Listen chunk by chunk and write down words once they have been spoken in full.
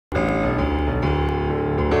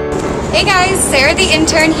Hey guys, Sarah the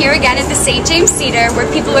intern here again at the St. James Theater,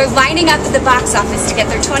 where people are lining up at the box office to get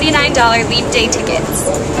their $29 Leap Day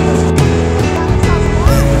tickets.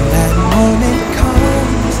 That moment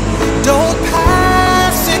comes, don't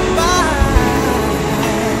pass it by,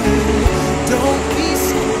 don't be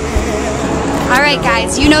scared. Alright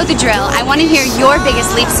guys, you know the drill. I want to hear your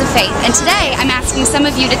biggest leaps of faith, and today I'm asking some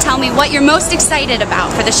of you to tell me what you're most excited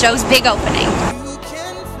about for the show's big opening.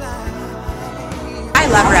 I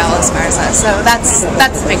love Raúl Esparza, so that's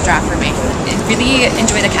a big draw for me. I really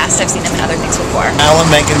enjoy the cast. I've seen them in other things before.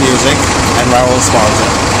 Menken music and Raúl Esparza.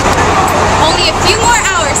 Only a few more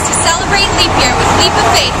hours to celebrate Leap Year with Leap of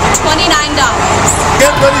Faith for $29.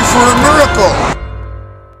 Get ready for a miracle!